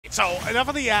right, so enough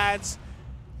of the ads.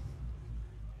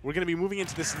 We're going to be moving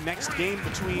into this next game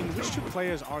between, which two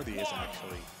players are these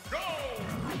actually?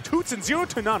 Toots and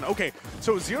ZeroTwoNone. Okay,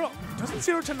 so doesn't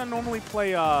ZeroTwoNone normally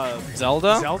play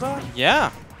Zelda? Zelda?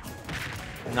 Yeah.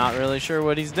 Not really sure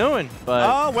what he's doing, but...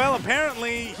 Oh, well,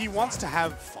 apparently he wants to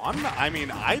have fun. I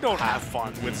mean, I don't have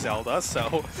fun with Zelda,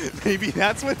 so maybe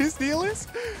that's what his deal is?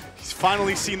 He's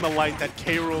finally seen the light that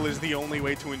K. Rool is the only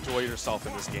way to enjoy yourself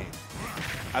in this game.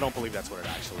 I don't believe that's what it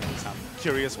actually is. I'm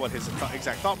curious what his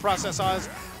exact thought process is,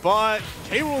 but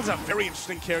K. Rool is a very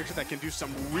interesting character that can do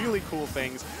some really cool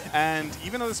things, and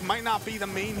even though this might not be the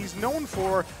main he's known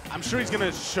for, I'm sure he's going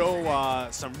to show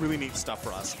some really neat stuff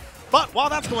for us. But while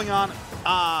that's going on,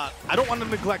 I don't want to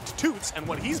neglect Toots and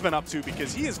what he's been up to,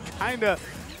 because he has kind of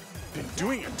been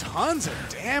doing tons of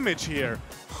damage here.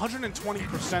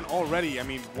 120% already. I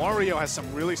mean, Wario has some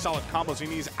really solid combos,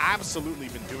 and he's absolutely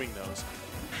been doing those.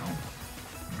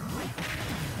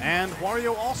 And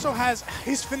Wario also has,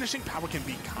 his finishing power can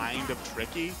be kind of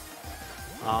tricky.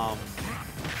 All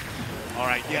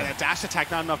right, yeah, that dash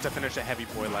attack not enough to finish a heavy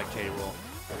boy like K. Rool.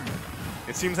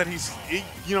 It seems that he's,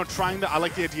 you know, trying to, I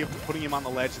like the idea of putting him on the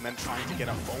ledge and then trying to get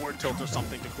a forward tilt or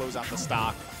something to close out the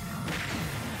stock.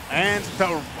 And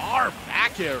the bar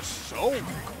back air,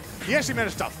 he actually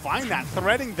managed to find that,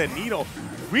 threading the needle.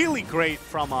 Really great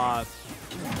from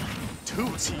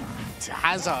Toots. He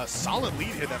has a solid lead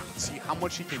here. Let's see how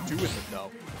much he can do with it,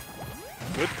 though.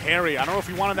 Good parry. I don't know if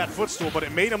he wanted that footstool, but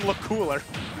it made him look cooler.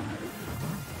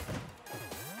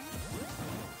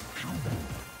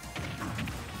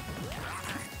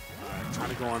 Trying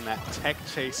to go on that tech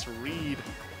chase read.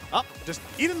 Up, just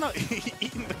eating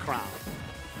the crown.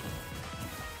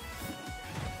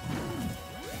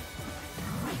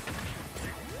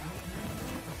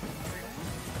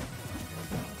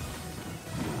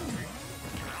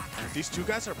 These two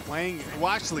guys are playing, well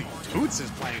actually, Toots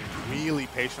is playing really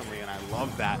patiently, and I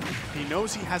love that. He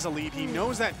knows he has a lead. He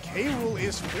knows that K. Rool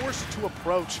is forced to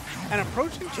approach, and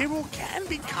approaching K. Rool can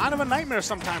be kind of a nightmare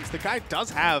sometimes. The guy does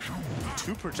have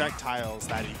 2 projectiles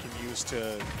that he can use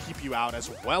to keep you out,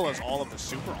 as well as all of the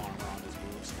super armor on his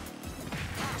moves.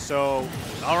 So,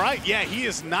 all right, yeah, he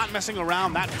is not messing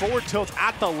around. That forward tilt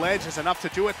at the ledge is enough to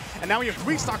do it. And now we have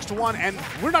 3 stocks to 1, and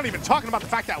we're not even talking about the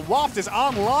fact that Waft is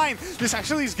online. This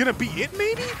actually is going to be it,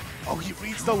 maybe? Oh, he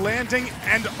reads the landing,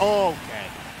 and okay.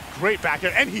 Great back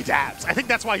air, and he dabs. I think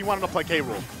that's why he wanted to play K.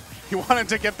 Rool. He wanted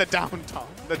to get the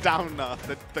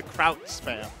the crouch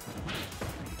spam.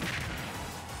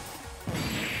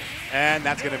 And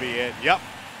that's going to be it. Yep.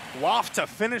 Waft to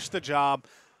finish the job.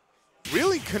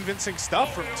 Really convincing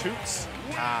stuff from Toots.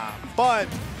 But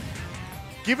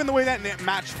given the way that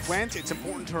match went, it's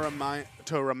important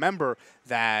to remember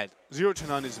that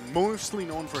ZeroTwoNone is mostly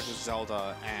known for his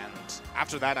Zelda, and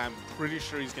after that, I'm pretty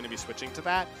sure he's going to be switching to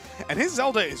that. And his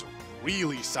Zelda is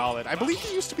really solid. I believe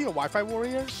he used to be a Wi-Fi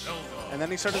warrior, and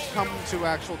then he started to come to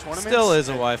actual tournaments. Still is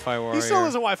a Wi-Fi warrior. He still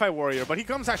is a Wi-Fi warrior, but he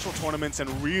comes to actual tournaments and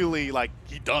really, like,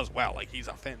 he does well. Like, he's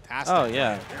a fantastic player.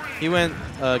 Yeah. He went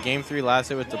Game 3 last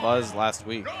year with the Buzz last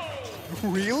week.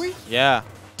 Really? Yeah.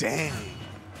 Dang.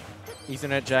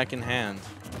 Ethernet jack in hand.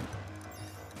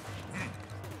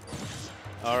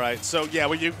 All right, so yeah,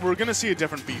 we're going to see a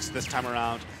different beast this time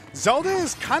around. Zelda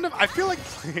is kind of, I feel like,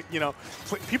 you know,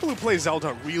 people who play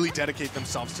Zelda really dedicate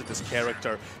themselves to this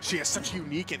character. She has such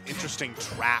unique and interesting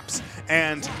traps,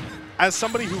 and as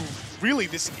somebody who really,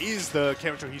 this is the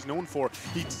character he's known for,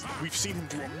 we've seen him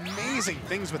do amazing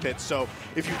things with it, so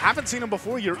if you haven't seen him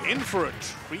before, you're in for a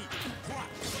treat.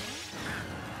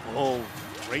 Oh,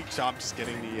 great job just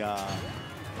getting the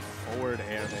forward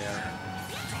air there.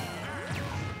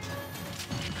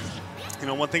 You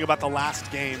know, one thing about the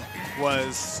last game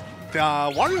was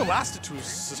Wario lasted to a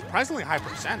surprisingly high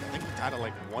percent. I think he tied at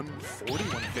like 140,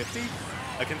 150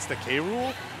 against the K.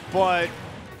 Rool. But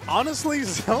honestly,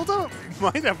 Zelda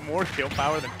might have more kill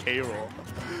power than K. Rool.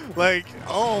 Like,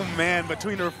 oh man,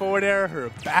 between her forward air,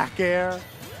 her back air,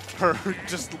 her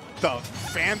just the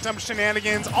phantom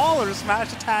shenanigans, all her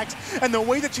smash attacks, and the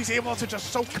way that she's able to just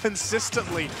so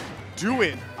consistently do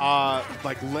it,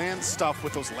 like land stuff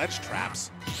with those ledge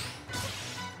traps.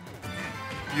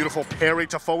 Beautiful parry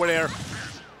to forward air.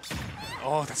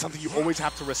 Oh, that's something you always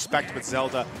have to respect with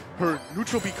Zelda. Her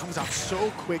neutral B comes out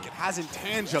so quick. It has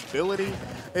intangibility.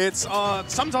 It's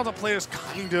some Zelda players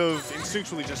kind of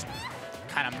instinctually just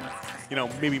kind of, you know,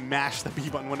 maybe mash the B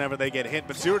button whenever they get hit.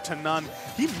 But ZeroTwoNone,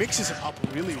 he mixes it up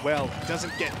really well. He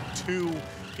doesn't get too,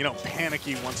 you know,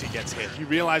 panicky once he gets hit. He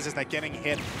realizes that getting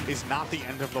hit is not the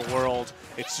end of the world.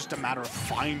 It's just a matter of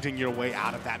finding your way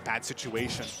out of that bad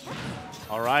situation.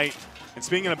 All right. And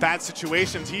speaking of bad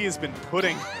situations, he's been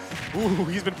putting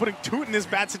Toot in this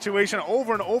bad situation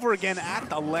over and over again at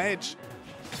the ledge.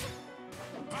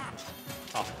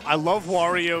 Oh, I love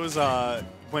Wario's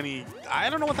when he, I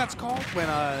don't know what that's called, when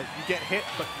you get hit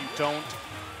but you don't,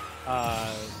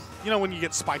 you know, when you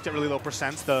get spiked at really low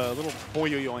percents, the little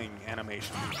boyoyoing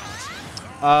animation.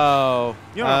 Oh.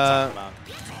 You know what I'm talking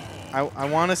about. I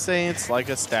want to say it's like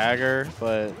a stagger,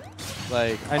 but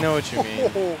like I know what you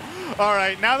mean. All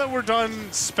right, now that we're done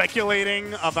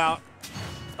speculating about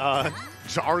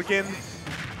jargon,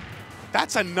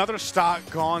 that's another stock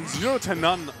gone.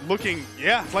 ZeroTwoNone looking,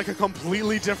 yeah, like a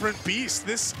completely different beast.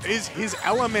 This is his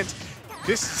element.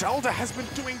 This Zelda has been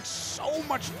doing so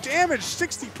much damage,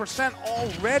 60%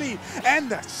 already, and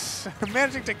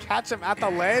managing to catch him at the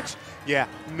ledge. Yeah,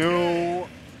 no,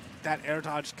 that air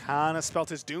dodge kind of spelt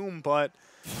his doom, but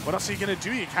what else are you going to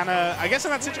do? You kind of, I guess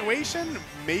in that situation,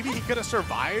 maybe he could have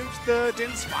survived the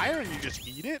Din's Fire and you just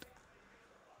eat it.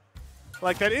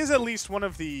 Like, that is at least one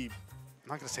of the, I'm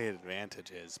not going to say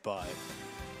advantages, but,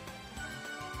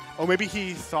 oh, maybe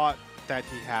he thought that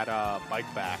he had a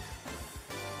bike back.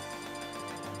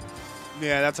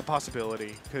 Yeah, that's a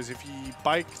possibility, because if he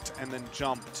biked and then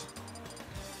jumped,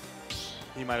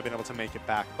 he might have been able to make it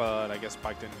back, but I guess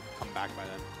bike didn't come back by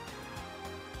then.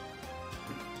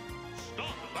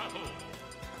 Start the battle!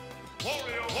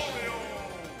 Wario, Wario!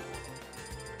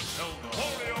 Zelda,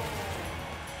 Wario!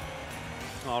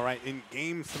 All right, in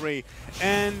game 3,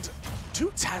 and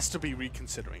Toots has to be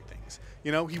reconsidering things.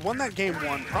 You know, he won that game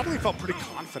 1, probably felt pretty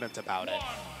confident about it.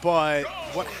 But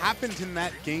what happened in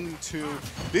that game 2,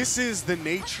 this is the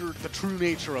true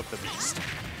nature of the beast.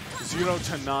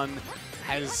 ZeroTwoNone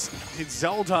has his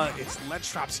Zelda, its ledge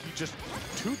traps,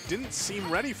 Toot didn't seem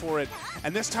ready for it.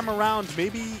 And this time around,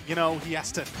 maybe, you know, he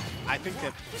has to, I think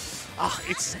that,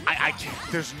 I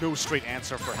can't, there's no straight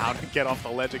answer for how to get off the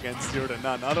ledge against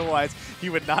ZeroTwoNone. Otherwise, he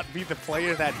would not be the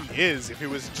player that he is if it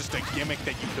was just a gimmick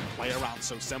that you could play around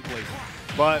so simply.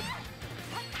 But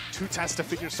Toots has to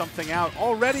figure something out.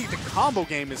 Already, the combo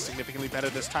game is significantly better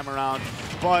this time around,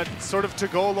 but sort of to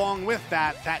go along with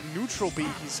that neutral beat,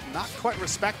 he's not quite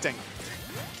respecting.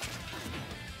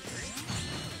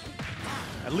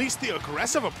 At least the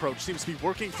aggressive approach seems to be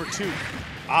working for Toot.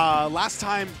 Last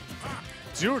time,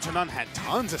 ZeroTwoNone had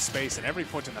tons of space at every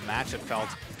point in the match, it felt.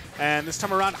 And this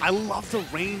time around, I love the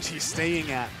range he's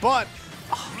staying at. But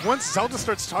once Zelda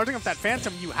starts charging up that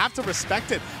Phantom, you have to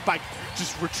respect it by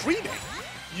just retreating.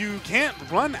 You can't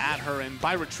run at her, and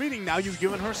by retreating, now you've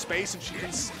given her space and she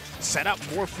can set up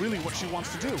more freely what she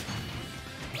wants to do.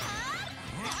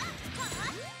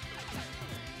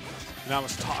 And I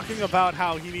was talking about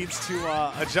how he needs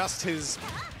to adjust his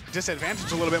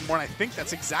disadvantage a little bit more, and I think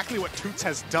that's exactly what Toots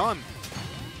has done.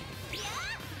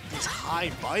 These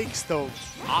high bikes, though,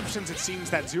 options it seems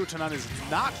that ZeroTwoNone is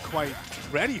not quite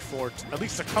ready for, at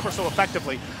least to cover so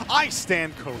effectively. I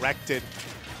stand corrected.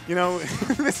 You know,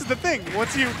 this is the thing.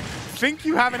 Once you think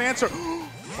you have an answer,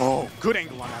 oh, good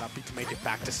angle on that upbeat to make it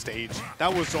back to stage.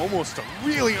 That was almost a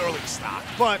really early stock,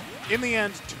 but in the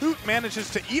end, Toot manages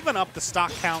to even up the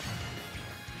stock count.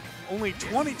 Only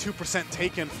 22%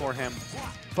 taken for him,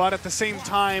 but at the same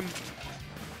time,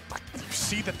 you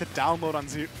see that the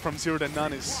download from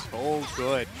ZeroTwoNone is so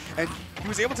good. And he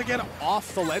was able to get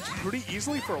off the ledge pretty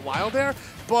easily for a while there,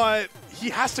 but he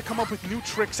has to come up with new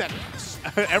tricks at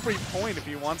every point if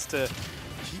he wants to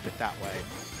keep it that way.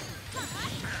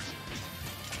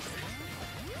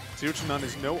 ZeroTwoNone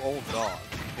is no old dog,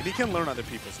 and he can learn other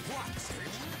people's moves.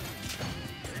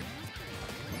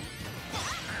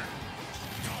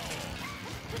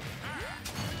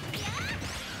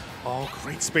 Oh,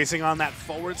 great spacing on that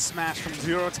forward smash from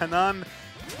ZeroTwoNone.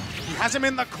 He has him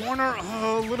in the corner,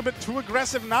 a little bit too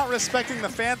aggressive, not respecting the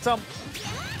Phantom.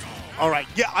 All right,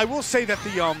 yeah, I will say that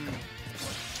the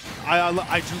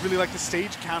I do really like the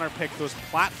stage counter pick. Those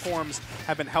platforms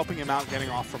have been helping him out getting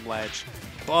off from ledge.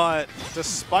 But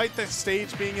despite the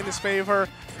stage being in his favor,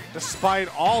 despite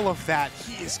all of that,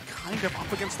 he is kind of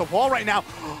up against the wall right now.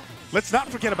 Let's not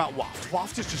forget about Waft.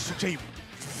 Waft is just such a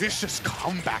vicious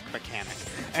comeback mechanic.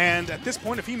 And at this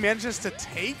point, if he manages to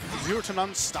take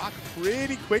ZeroTwoNone's stock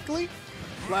pretty quickly,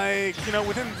 like, you know,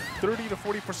 within 30 to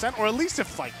 40%, or at least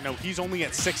if, like, no, he's only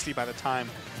at 60 by the time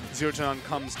ZeroTwoNone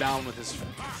comes down with his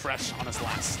fresh on his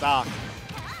last stock,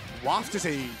 Waft is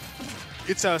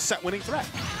it's a set-winning threat.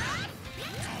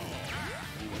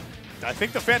 I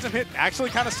think the Phantom hit actually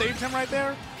kind of saved him right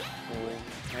there.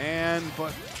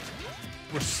 But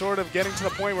we're sort of getting to the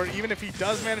point where even if he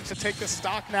does manage to take this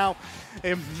stock now,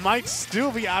 it might still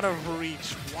be out of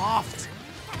reach. Waft,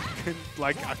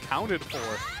 like, accounted for.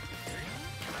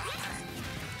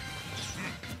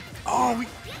 Oh,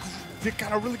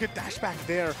 got a really good dash back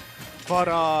there,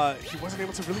 but he wasn't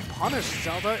able to really punish.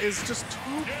 Zelda is just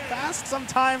too fast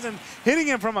sometimes and hitting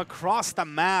him from across the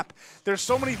map. There's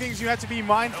so many things you have to be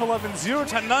mindful of, and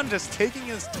ZeroTwoNone just taking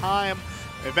his time.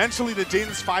 Eventually the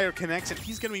Jin's Fire connects, and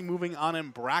he's going to be moving on in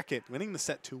bracket, winning the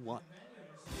set 2-1.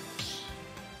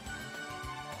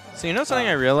 So you know something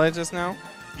I realized just now?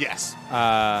 Yes.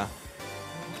 I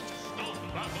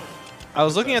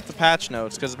was looking at the patch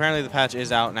notes because apparently the patch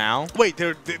is out now. Wait,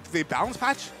 they balance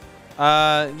patch?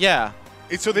 Yeah.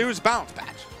 So there was balance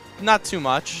patch. Not too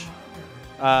much.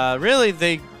 Really,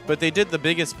 they did the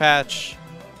biggest patch,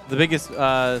 the biggest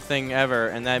thing ever,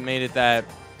 and that made it that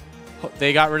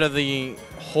they got rid of the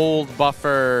hold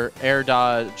buffer air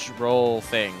dodge roll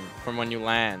thing from when you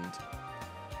land.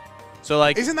 So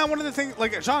like, isn't that one of the things?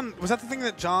 Like John, was that the thing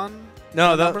that John?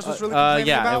 No, that was really complaining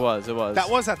yeah, about? it was. That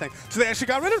was that thing. So they actually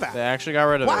got rid of that. They actually got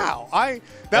rid of it. Wow,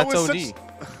 That's was OD. such.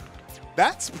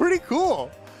 That's pretty cool.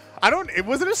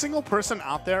 Was it a single person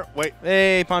out there? Wait.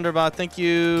 Hey, Ponderbot, thank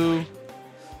you.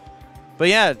 But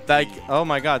yeah, like, oh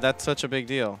my God, that's such a big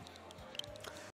deal.